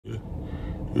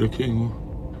Looking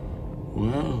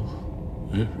well,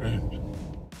 my friend.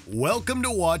 Welcome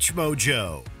to Watch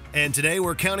Mojo, and today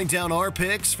we're counting down our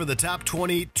picks for the top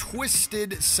 20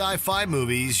 twisted sci-fi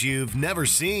movies you've never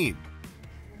seen.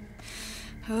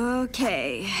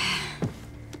 Okay.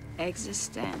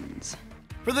 Existence.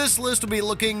 For this list, we'll be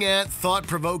looking at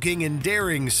thought-provoking and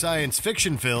daring science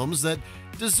fiction films that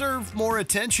deserve more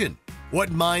attention.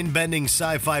 What mind-bending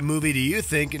sci-fi movie do you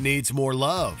think needs more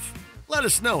love? Let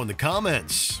us know in the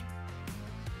comments.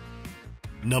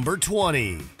 Number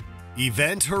 20.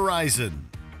 Event Horizon.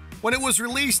 When it was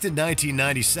released in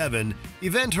 1997,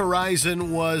 Event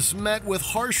Horizon was met with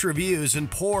harsh reviews and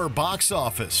poor box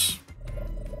office.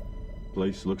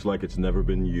 Place looks like it's never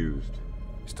been used.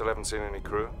 Still haven't seen any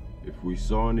crew? If we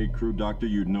saw any crew, Doctor,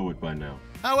 you'd know it by now.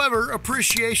 However,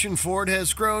 appreciation for it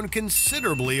has grown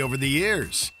considerably over the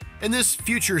years. In this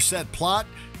future-set plot,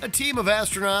 a team of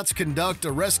astronauts conduct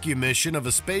a rescue mission of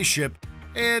a spaceship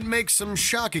and make some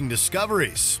shocking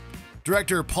discoveries.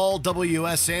 Director Paul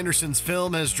W.S. Anderson's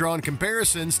film has drawn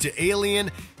comparisons to Alien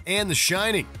and The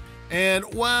Shining. And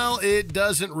while it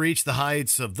doesn't reach the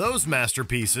heights of those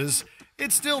masterpieces,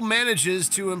 it still manages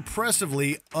to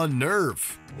impressively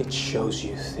unnerve. It shows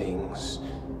you things.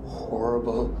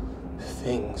 Horrible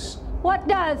things. What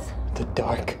does? The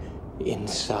dark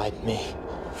inside me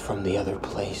from the other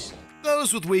place.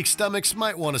 Those with weak stomachs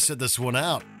might want to sit this one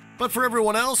out. But for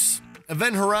everyone else,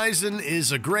 Event Horizon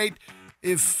is a great,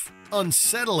 if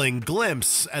unsettling,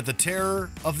 glimpse at the terror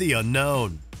of the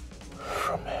unknown.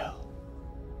 From hell.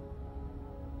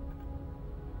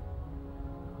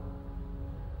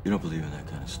 You don't believe in that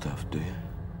kind of stuff, do you?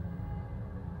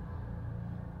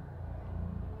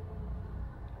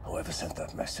 Whoever sent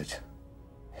that message,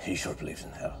 he sure believes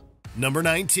in hell. Number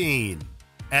 19.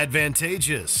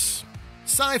 Advantageous.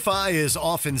 Sci-fi is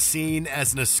often seen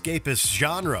as an escapist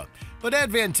genre, but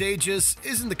Advantageous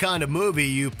isn't the kind of movie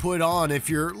you put on if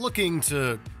you're looking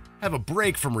to have a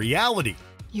break from reality.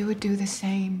 You would do the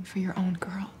same for your own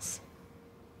girls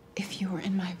if you were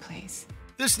in my place.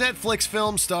 This Netflix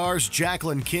film stars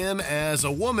Jacqueline Kim as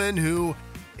a woman who,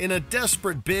 in a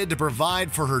desperate bid to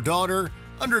provide for her daughter,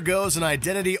 undergoes an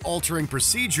identity-altering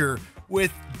procedure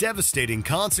with devastating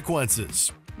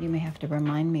consequences. You may have to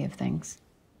remind me of things,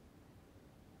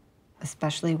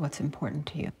 especially what's important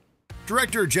to you.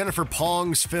 Director Jennifer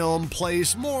Pong's film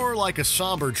plays more like a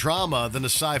somber drama than a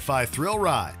sci-fi thrill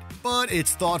ride, but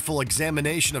its thoughtful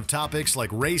examination of topics like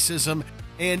racism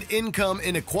and income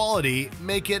inequality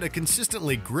make it a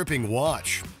consistently gripping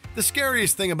watch. The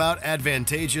scariest thing about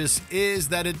Advantageous is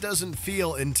that it doesn't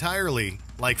feel entirely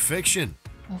like fiction.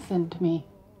 Listen to me.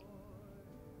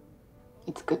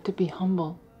 It's good to be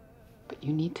humble, but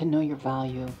you need to know your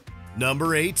value.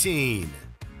 Number 18.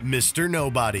 Mr.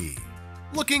 Nobody.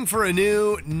 Looking for a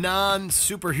new,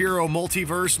 non-superhero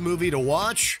multiverse movie to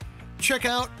watch? Check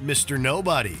out Mr.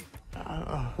 Nobody.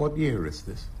 What year is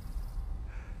this?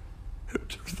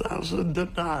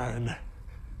 2009.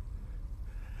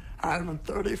 I'm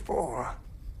 34.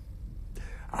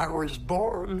 I was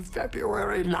born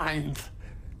February 9th,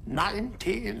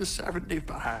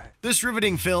 1975. This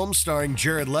riveting film starring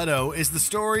Jared Leto is the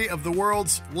story of the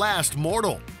world's last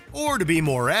mortal, or to be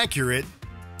more accurate,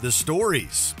 the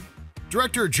stories.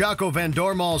 Director Jaco Van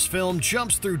Dormal's film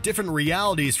jumps through different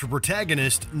realities for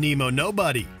protagonist Nemo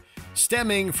Nobody,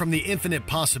 stemming from the infinite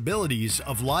possibilities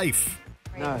of life.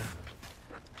 No,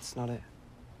 it's not it.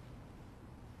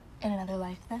 In another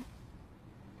life, then?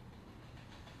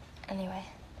 Anyway,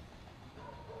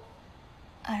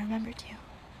 I remembered you.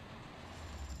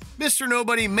 Mr.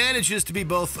 Nobody manages to be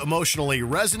both emotionally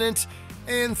resonant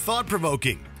and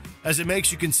thought-provoking, as it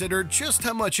makes you consider just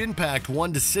how much impact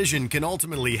one decision can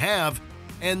ultimately have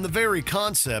and the very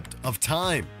concept of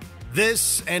time.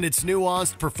 This and its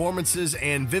nuanced performances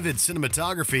and vivid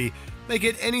cinematography make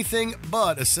it anything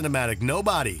but a cinematic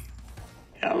nobody.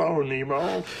 Hello,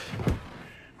 Nemo.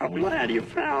 I'm glad you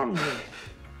found me.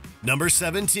 Number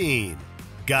 17.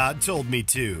 God Told Me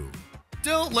To.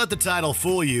 Don't let the title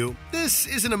fool you. This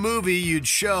isn't a movie you'd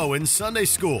show in Sunday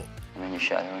school. And then you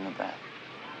shot her in the back.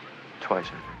 Twice, I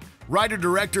think.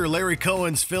 Writer-director Larry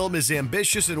Cohen's film is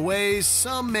ambitious in ways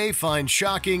some may find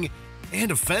shocking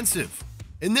and offensive.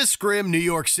 In this grim New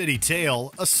York City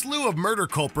tale, a slew of murder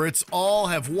culprits all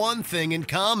have one thing in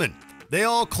common. They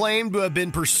all claim to have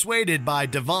been persuaded by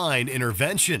divine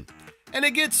intervention. And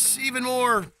it gets even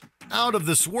more out of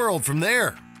this world from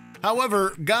there.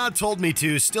 However, God Told Me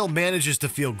To still manages to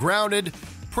feel grounded,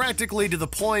 practically to the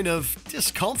point of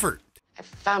discomfort. I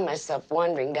found myself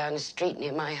wandering down a street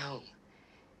near my home.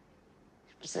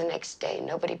 It was the next day.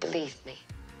 Nobody believed me.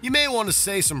 You may want to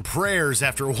say some prayers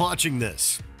after watching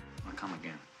this. I'll come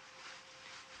again.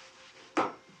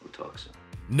 We'll talk soon.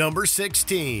 Number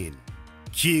 16.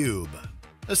 Cube.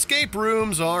 Escape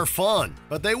rooms are fun,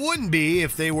 but they wouldn't be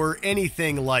if they were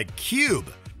anything like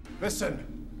Cube.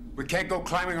 Listen, we can't go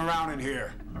climbing around in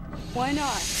here. Why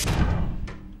not?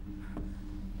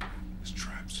 There's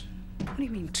traps. What do you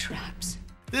mean, traps?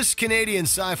 This Canadian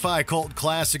sci-fi cult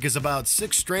classic is about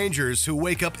 6 strangers who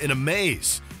wake up in a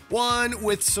maze, one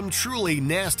with some truly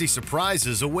nasty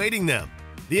surprises awaiting them.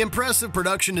 The impressive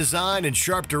production design and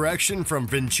sharp direction from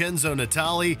Vincenzo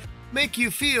Natali make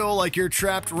you feel like you're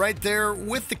trapped right there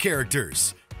with the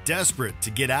characters, desperate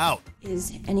to get out.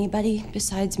 Is anybody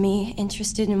besides me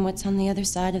interested in what's on the other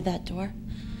side of that door?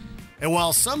 And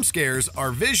while some scares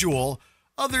are visual,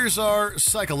 others are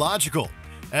psychological,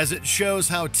 as it shows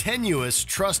how tenuous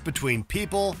trust between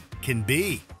people can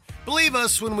be. Believe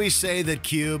us when we say that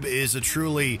Cube is a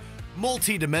truly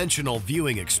multi-dimensional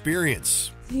viewing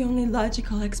experience. The only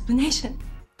logical explanation.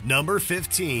 Number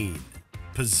 15.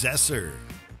 Possessor.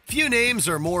 Few names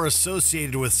are more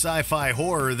associated with sci-fi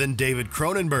horror than David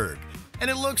Cronenberg, and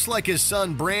it looks like his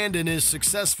son Brandon is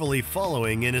successfully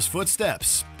following in his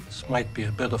footsteps. This might be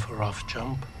a bit of a rough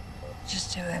jump.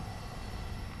 Just do it.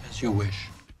 As you wish.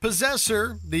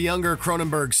 Possessor, the younger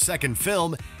Cronenberg's second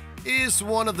film, is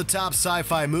one of the top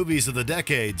sci-fi movies of the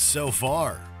decade so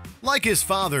far. Like his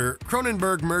father,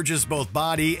 Cronenberg merges both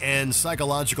body and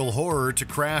psychological horror to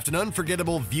craft an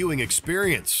unforgettable viewing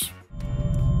experience.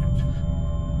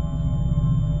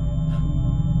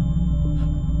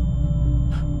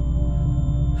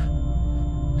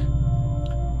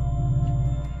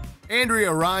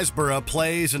 Andrea Riseborough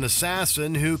plays an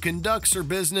assassin who conducts her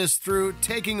business through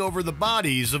taking over the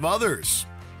bodies of others.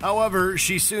 However,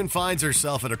 she soon finds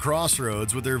herself at a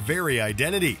crossroads with her very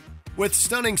identity. With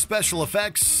stunning special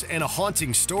effects and a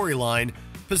haunting storyline,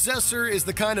 Possessor is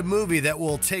the kind of movie that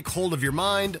will take hold of your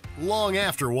mind long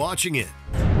after watching it.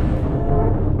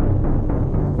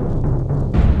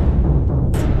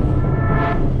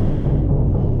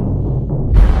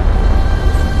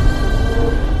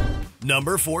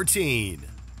 Number 14.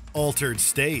 Altered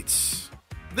States.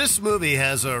 This movie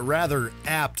has a rather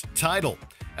apt title,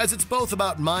 as it's both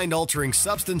about mind-altering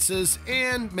substances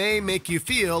and may make you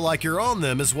feel like you're on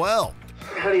them as well.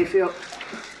 How do you feel?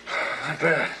 Not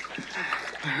bad.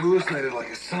 I hallucinated like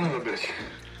a son of a bitch.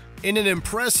 In an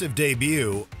impressive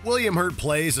debut, William Hurt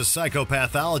plays a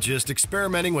psychopathologist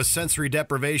experimenting with sensory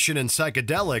deprivation and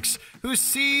psychedelics who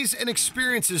sees and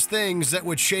experiences things that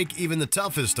would shake even the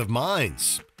toughest of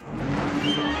minds.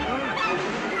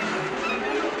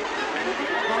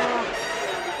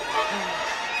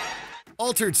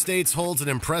 Altered States holds an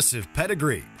impressive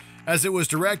pedigree, as it was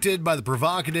directed by the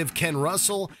provocative Ken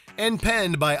Russell and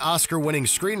penned by Oscar-winning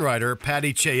screenwriter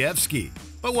Paddy Chayefsky.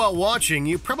 But while watching,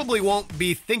 you probably won't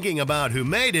be thinking about who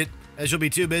made it, as you'll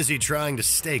be too busy trying to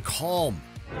stay calm.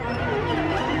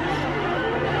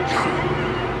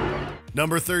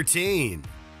 Number 13.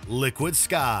 Liquid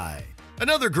Sky.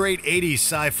 Another great 80s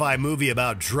sci-fi movie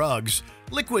about drugs,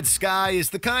 Liquid Sky is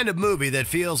the kind of movie that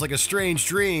feels like a strange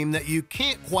dream that you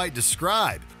can't quite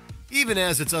describe, even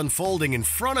as it's unfolding in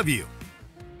front of you.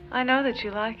 I know that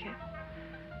you like it.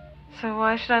 So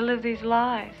why should I live these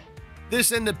lies?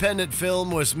 This independent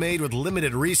film was made with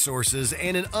limited resources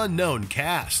and an unknown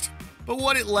cast. But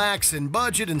what it lacks in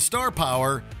budget and star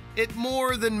power, it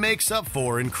more than makes up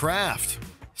for in craft.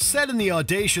 Set in the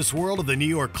audacious world of the New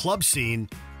York club scene,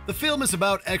 the film is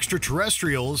about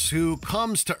extraterrestrials who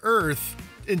comes to Earth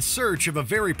in search of a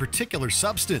very particular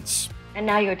substance. And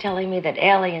now you're telling me that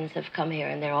aliens have come here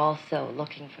and they're also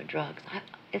looking for drugs.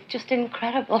 It's just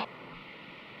incredible.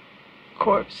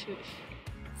 Corpses.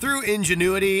 Through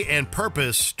ingenuity and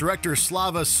purpose, director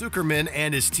Slava Sukerman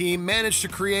and his team managed to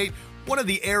create one of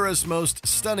the era's most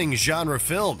stunning genre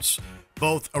films,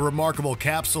 both a remarkable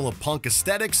capsule of punk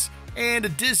aesthetics and a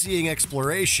dizzying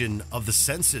exploration of the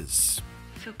senses.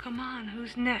 So come on,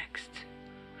 who's next?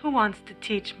 Who wants to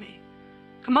teach me?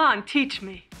 Come on, teach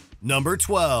me. Number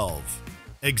 12.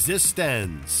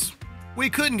 Existenz. We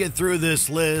couldn't get through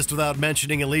this list without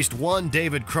mentioning at least one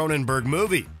David Cronenberg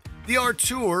movie. The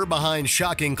auteur behind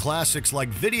shocking classics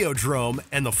like Videodrome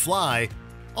and The Fly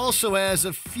also has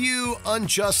a few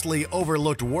unjustly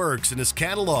overlooked works in his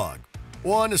catalog.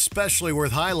 One especially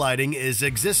worth highlighting is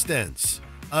Existenz,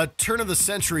 a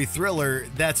turn-of-the-century thriller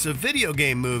that's a video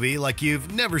game movie like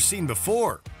you've never seen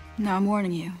before. Now I'm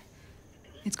warning you.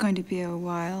 It's going to be a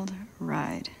wild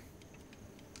ride.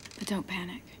 But don't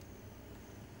panic.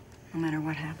 No matter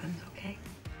what happens, okay?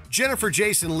 Jennifer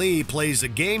Jason Leigh plays a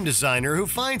game designer who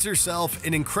finds herself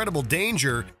in incredible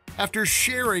danger after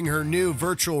sharing her new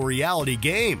virtual reality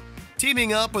game.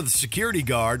 Teaming up with a security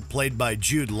guard, played by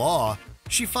Jude Law,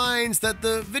 she finds that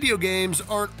the video games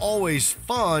aren't always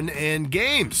fun and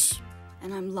games.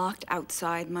 And I'm locked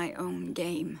outside my own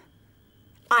game.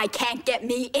 I can't get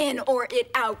me in or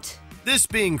it out. This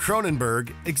being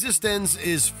Cronenberg, Existence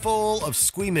is full of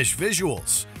squeamish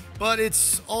visuals, but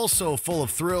it's also full of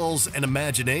thrills and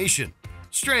imagination,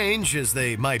 strange as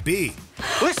they might be.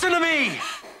 Listen to me!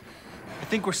 I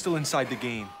think we're still inside the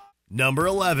game. Number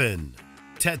 11.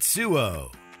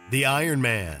 Tetsuo, the Iron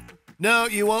Man. No,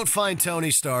 you won't find Tony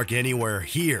Stark anywhere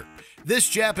here. This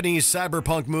Japanese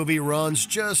cyberpunk movie runs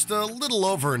just a little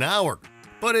over an hour,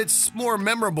 but it's more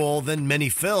memorable than many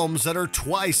films that are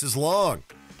twice as long.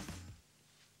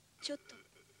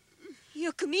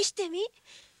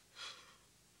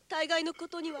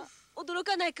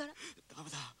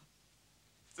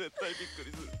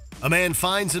 A man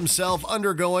finds himself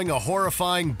undergoing a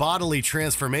horrifying bodily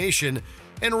transformation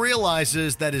and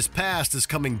realizes that his past is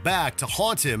coming back to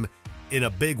haunt him in a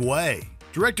big way.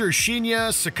 Director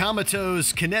Shinya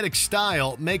Sakamoto's kinetic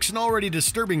style makes an already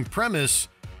disturbing premise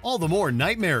all the more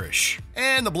nightmarish,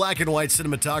 and the black and white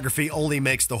cinematography only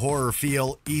makes the horror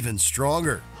feel even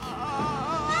stronger.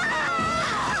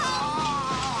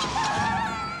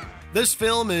 This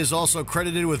film is also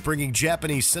credited with bringing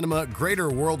Japanese cinema greater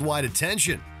worldwide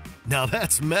attention. Now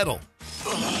that's metal.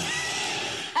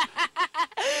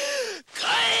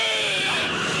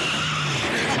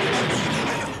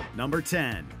 Number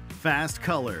 10. Fast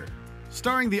Color.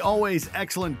 Starring the always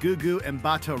excellent Gugu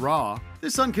Mbatha-Raw,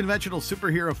 this unconventional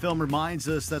superhero film reminds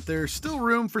us that there's still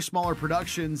room for smaller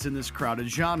productions in this crowded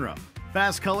genre.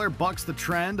 Fast Color bucks the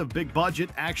trend of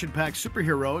big-budget, action-packed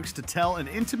superheroics to tell an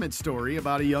intimate story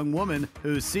about a young woman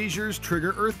whose seizures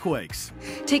trigger earthquakes.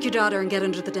 Take your daughter and get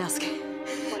under the desk.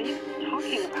 What are you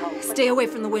talking about? Stay away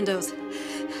from the windows.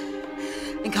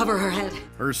 And cover her head.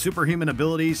 Her superhuman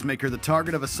abilities make her the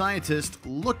target of a scientist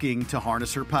looking to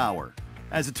harness her power.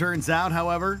 As it turns out,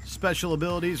 however, special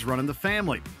abilities run in the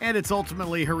family, and it's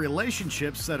ultimately her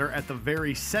relationships that are at the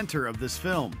very center of this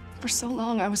film. For so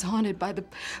long, I was haunted by the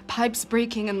pipes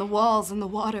breaking and the walls and the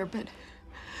water, but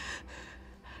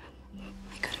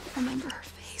I couldn't remember her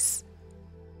face.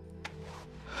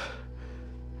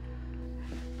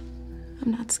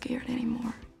 I'm not scared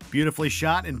anymore. Beautifully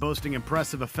shot and boasting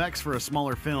impressive effects for a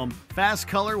smaller film, Fast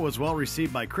Color was well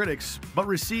received by critics, but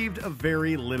received a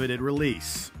very limited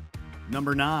release.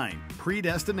 Number 9.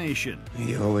 Predestination.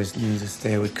 You always knew this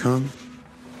day would come.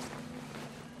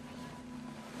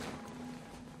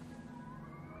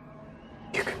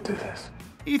 You can do this.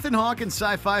 Ethan Hawke and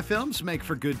sci-fi films make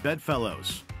for good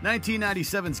bedfellows.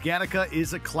 1997's Gattaca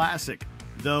is a classic.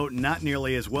 Though not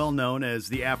nearly as well known as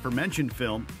the aforementioned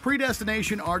film,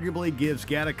 Predestination arguably gives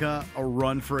Gattaca a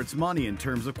run for its money in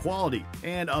terms of quality,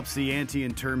 and ups the ante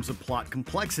in terms of plot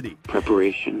complexity.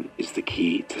 Preparation is the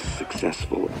key to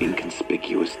successful,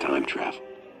 inconspicuous time travel.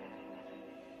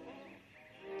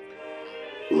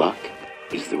 Luck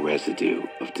is the residue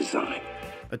of design.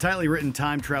 A tightly written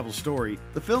time travel story,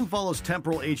 the film follows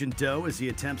temporal agent Doe as he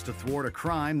attempts to thwart a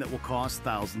crime that will cost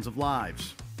thousands of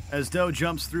lives. As Doe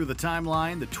jumps through the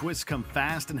timeline, the twists come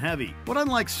fast and heavy, but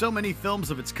unlike so many films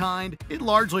of its kind, it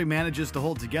largely manages to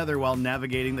hold together while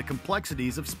navigating the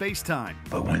complexities of space-time.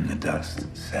 But when the dust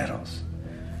settles,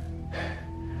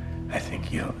 I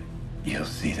think you'll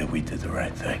see that we did the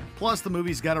right thing. Plus, the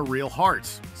movie's got a real heart,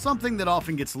 something that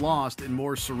often gets lost in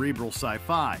more cerebral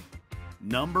sci-fi.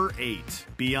 Number 8.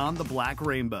 Beyond the Black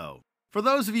Rainbow. For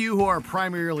those of you who are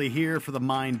primarily here for the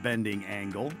mind-bending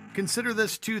angle, consider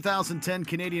this 2010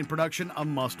 Canadian production a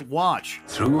must-watch.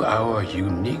 Through our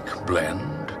unique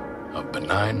blend of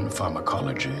benign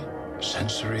pharmacology,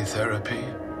 sensory therapy,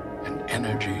 and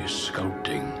energy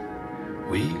sculpting,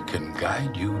 we can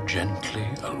guide you gently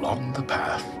along the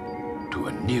path to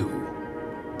a new,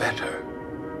 better,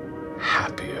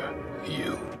 happier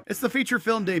you. It's the feature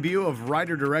film debut of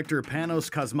writer-director Panos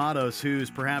Cosmatos, who's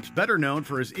perhaps better known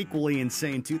for his equally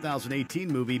insane 2018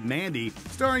 movie Mandy,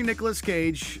 starring Nicolas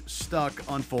Cage, stuck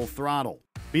on full throttle.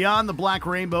 Beyond the Black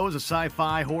Rainbow is a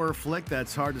sci-fi horror flick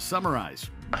that's hard to summarize.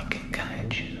 I can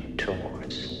guide you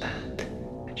towards that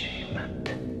achievement.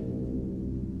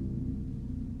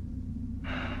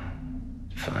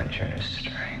 Find your inner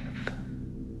strength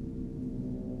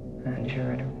and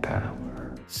your inner power.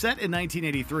 Set in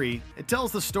 1983, it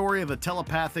tells the story of a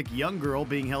telepathic young girl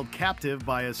being held captive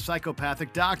by a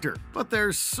psychopathic doctor. But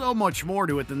there's so much more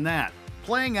to it than that.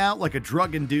 Playing out like a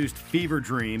drug-induced fever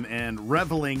dream and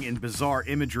reveling in bizarre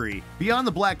imagery, Beyond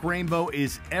the Black Rainbow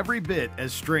is every bit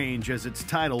as strange as its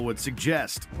title would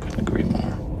suggest. Couldn't agree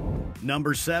more.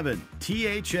 Number 7.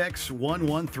 THX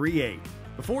 1138.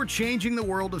 Before changing the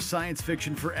world of science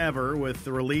fiction forever with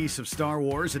the release of Star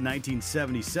Wars in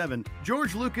 1977,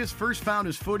 George Lucas first found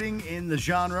his footing in the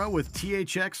genre with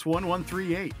THX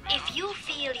 1138. If you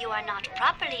feel you are not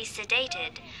properly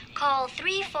sedated, call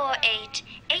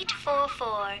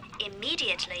 348-844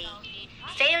 immediately.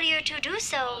 Failure to do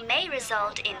so may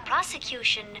result in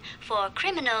prosecution for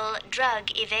criminal drug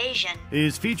evasion.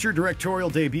 His feature directorial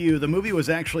debut, the movie was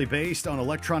actually based on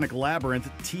Electronic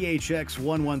Labyrinth THX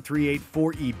 1138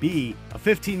 4EB, a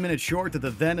 15-minute short that the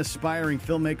then aspiring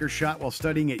filmmaker shot while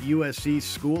studying at USC's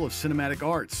School of Cinematic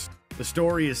Arts. The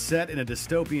story is set in a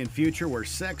dystopian future where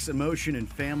sex, emotion, and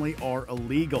family are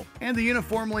illegal, and the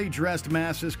uniformly dressed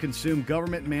masses consume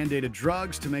government-mandated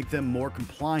drugs to make them more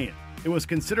compliant. It was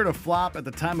considered a flop at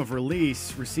the time of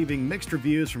release, receiving mixed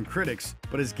reviews from critics,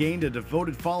 but has gained a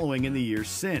devoted following in the years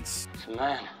since. It's a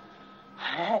man.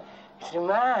 It's a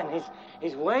man.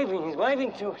 He's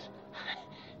waving to us.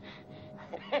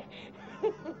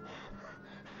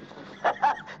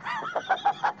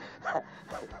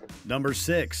 Number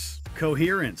 6.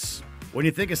 Coherence. When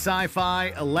you think of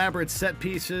sci-fi, elaborate set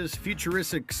pieces,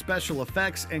 futuristic special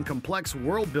effects, and complex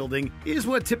world building is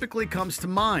what typically comes to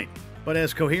mind. But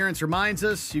as Coherence reminds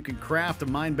us, you can craft a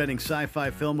mind-bending sci-fi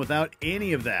film without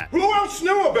any of that. Who else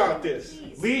knew about this?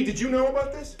 Lee, did you know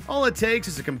about this? All it takes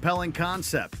is a compelling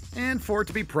concept, and for it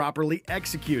to be properly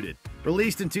executed.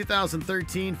 Released in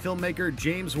 2013, filmmaker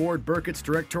James Ward Burkett's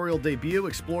directorial debut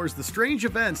explores the strange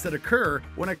events that occur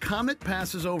when a comet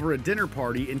passes over a dinner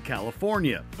party in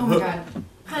California. Oh my God.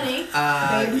 Honey,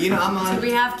 babe, I'm on. do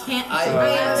we have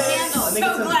candles?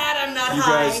 So glad I'm not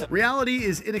high. Reality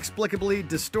is inexplicably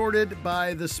distorted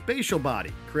by the spatial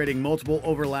body, creating multiple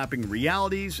overlapping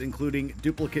realities, including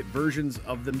duplicate versions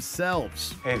of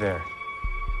themselves. Hey there.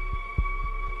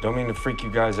 Don't mean to freak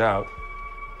you guys out,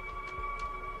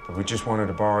 but we just wanted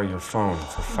to borrow your phone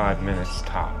for 5 minutes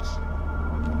tops.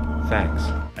 Thanks.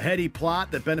 A heady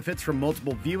plot that benefits from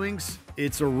multiple viewings,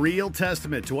 it's a real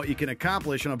testament to what you can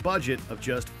accomplish on a budget of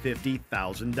just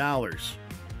 $50,000.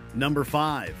 Number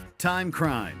 5.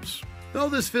 Timecrimes. Though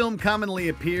this film commonly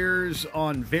appears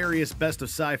on various best of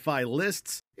sci-fi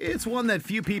lists, it's one that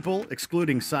few people,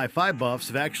 excluding sci-fi buffs,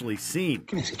 have actually seen.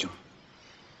 ¿Qué me has hecho?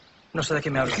 No sé de qué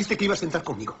me hablas. Dijiste que ibas a entrar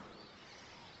conmigo.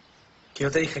 ¿Que yo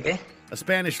te dije qué? A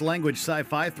Spanish-language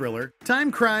sci-fi thriller,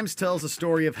 Timecrimes tells the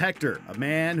story of Hector, a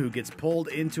man who gets pulled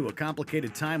into a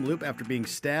complicated time loop after being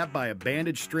stabbed by a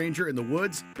bandaged stranger in the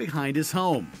woods behind his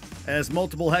home. As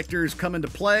multiple Hectors come into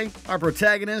play, our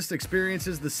protagonist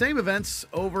experiences the same events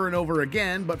over and over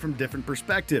again, but from different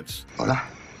perspectives. Hola.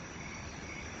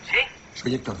 ¿Sí?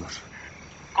 Soy Héctor 2.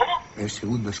 ¿Cómo? El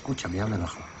segundo, escúchame, habla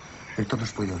bajo. Héctor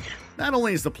nos puede oír. Not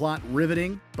only is the plot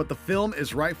riveting, but the film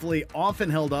is rightfully often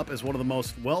held up as one of the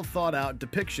most well-thought-out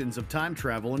depictions of time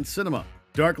travel in cinema.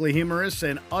 Darkly humorous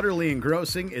and utterly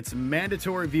engrossing, it's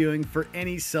mandatory viewing for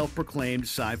any self-proclaimed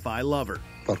sci-fi lover.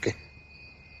 ¿Por qué?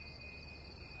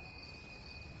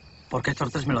 Porque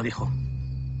Héctor 3 me lo dijo.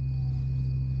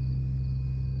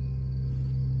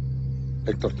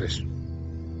 Héctor 3.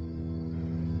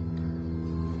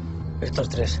 Héctor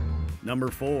 3. Number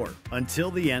 4.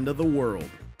 Until the End of the World.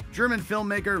 German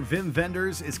filmmaker Wim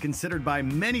Wenders is considered by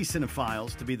many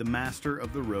cinephiles to be the master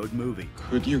of the road movie.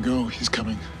 Could you go? He's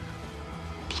coming.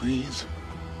 Please.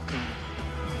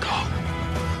 Go.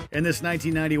 In this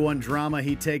 1991 drama,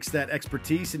 he takes that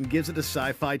expertise and gives it a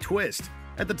sci-fi twist.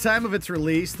 At the time of its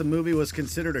release, the movie was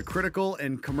considered a critical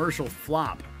and commercial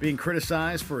flop, being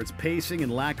criticized for its pacing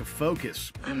and lack of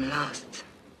focus. I'm lost.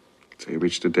 So you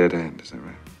reached a dead end, is that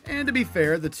right? And to be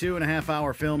fair, the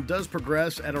 2.5-hour film does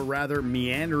progress at a rather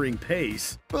meandering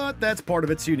pace, but that's part of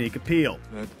its unique appeal.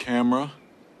 That camera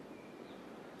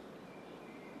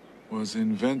was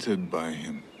invented by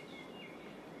him.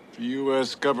 The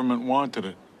U.S. government wanted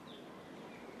it.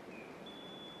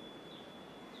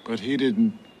 But he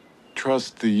didn't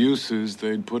trust the uses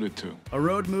they'd put it to. A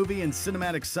road movie and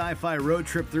cinematic sci-fi road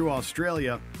trip through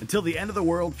Australia until the end of the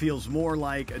world feels more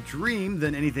like a dream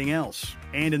than anything else,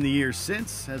 and in the years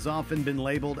since has often been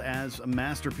labeled as a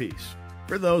masterpiece.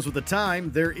 For those with the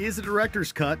time, there is a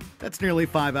director's cut that's nearly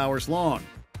 5 hours long.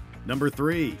 Number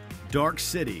 3. Dark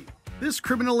City. This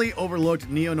criminally overlooked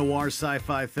neo-noir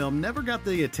sci-fi film never got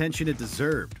the attention it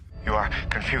deserved. You are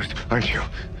confused, aren't you?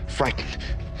 Frightened.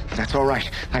 That's all right.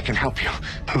 I can help you.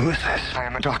 Who is this? I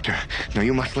am a doctor. Now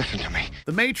you must listen to me.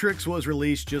 The Matrix was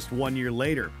released just 1 year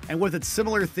later, and with its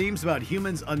similar themes about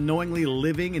humans unknowingly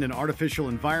living in an artificial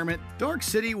environment, Dark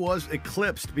City was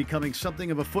eclipsed, becoming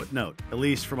something of a footnote, at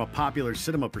least from a popular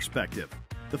cinema perspective.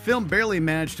 The film barely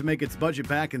managed to make its budget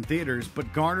back in theaters,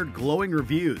 but garnered glowing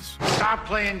reviews. Stop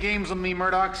playing games with me,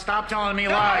 Murdoch. Stop telling me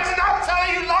lies. Stop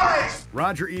telling you lies!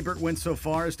 Roger Ebert went so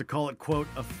far as to call it, quote,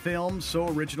 a film so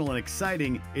original and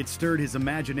exciting, it stirred his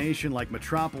imagination like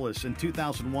Metropolis and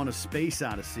 2001: A Space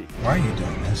Odyssey. Why are you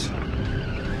doing this?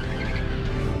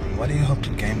 What do you hope to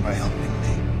gain by helping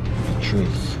me? The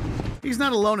truth. He's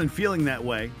not alone in feeling that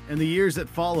way. In the years that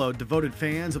followed, devoted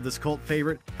fans of this cult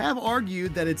favorite have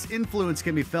argued that its influence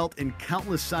can be felt in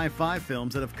countless sci-fi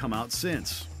films that have come out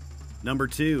since. Number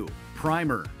 2.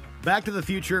 Primer. Back to the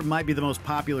Future might be the most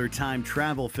popular time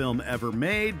travel film ever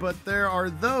made, but there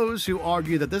are those who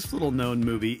argue that this little-known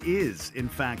movie is, in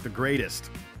fact, the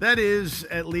greatest. That is,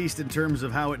 at least in terms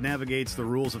of how it navigates the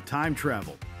rules of time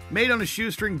travel. Made on a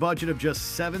shoestring budget of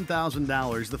just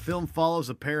 $7,000, the film follows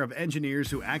a pair of engineers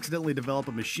who accidentally develop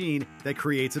a machine that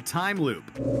creates a time loop.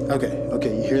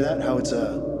 Okay, you hear that? How it's,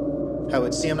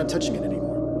 see, I'm not touching it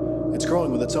anymore. It's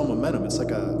growing with its own momentum. It's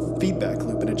like a feedback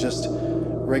loop, and it just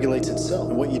regulates itself.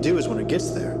 And what you do is when it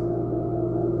gets there,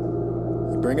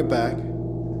 you bring it back,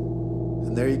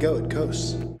 and there you go, it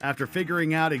coasts. After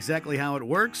figuring out exactly how it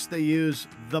works, they use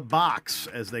the box,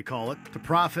 as they call it, to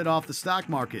profit off the stock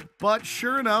market. But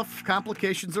sure enough,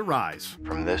 complications arise.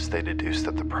 From this, they deduced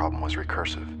that the problem was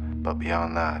recursive, but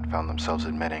beyond that, found themselves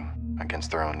admitting, against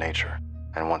their own nature,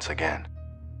 and once again,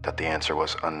 that the answer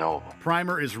was unknowable.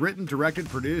 Primer is written, directed,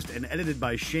 produced, and edited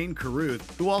by Shane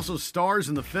Carruth, who also stars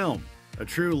in the film. A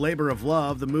true labor of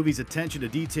love, the movie's attention to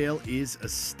detail is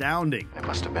astounding. It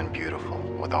must have been beautiful,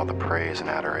 with all the praise and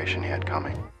adoration he had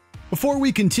coming. Before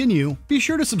we continue, be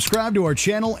sure to subscribe to our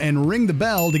channel and ring the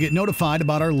bell to get notified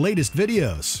about our latest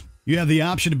videos. You have the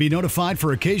option to be notified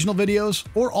for occasional videos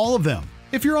or all of them.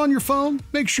 If you're on your phone,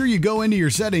 make sure you go into your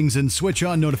settings and switch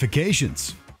on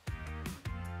notifications.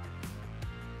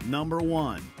 Number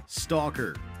 1.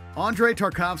 Stalker. Andrei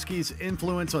Tarkovsky's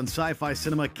influence on sci-fi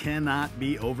cinema cannot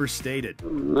be overstated.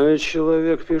 Но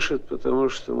человек пишет, потому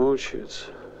что мучается,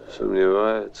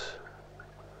 сомневается.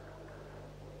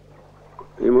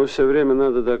 Ему все время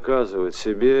надо доказывать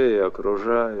себе и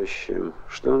окружающим,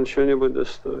 что он что-нибудь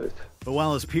достоит. But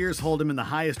while his peers hold him in the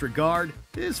highest regard,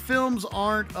 his films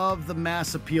aren't of the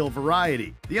mass appeal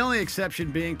variety. The only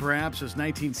exception being perhaps his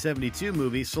 1972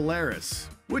 movie Solaris,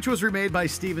 which was remade by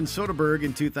Steven Soderbergh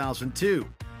in 2002.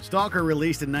 Stalker,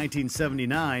 released in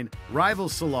 1979,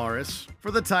 rivals Solaris for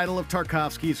the title of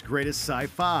Tarkovsky's greatest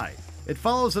sci-fi. It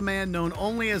follows a man known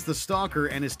only as the Stalker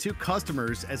and his two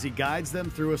customers as he guides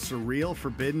them through a surreal,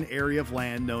 forbidden area of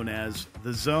land known as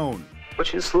the Zone.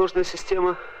 Очень сложная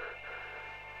система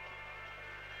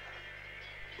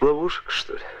ловушек,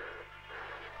 что ли?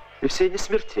 И все они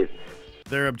смертельны.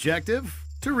 Their objective?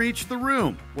 To reach the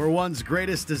room, where one's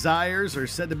greatest desires are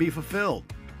said to be fulfilled.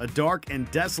 A dark and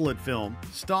desolate film,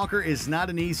 Stalker is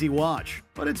not an easy watch,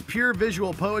 but it's pure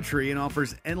visual poetry and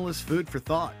offers endless food for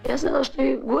thought. Я знала, что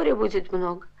и горя будет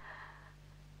много.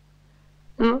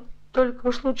 Ну, только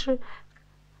уж лучше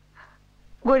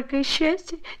горькое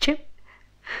счастье, чем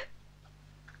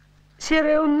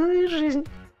серая унылая жизнь.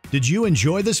 Did you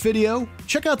enjoy this video?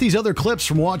 Check out these other clips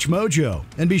from WatchMojo,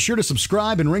 and be sure to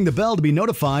subscribe and ring the bell to be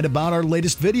notified about our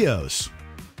latest videos.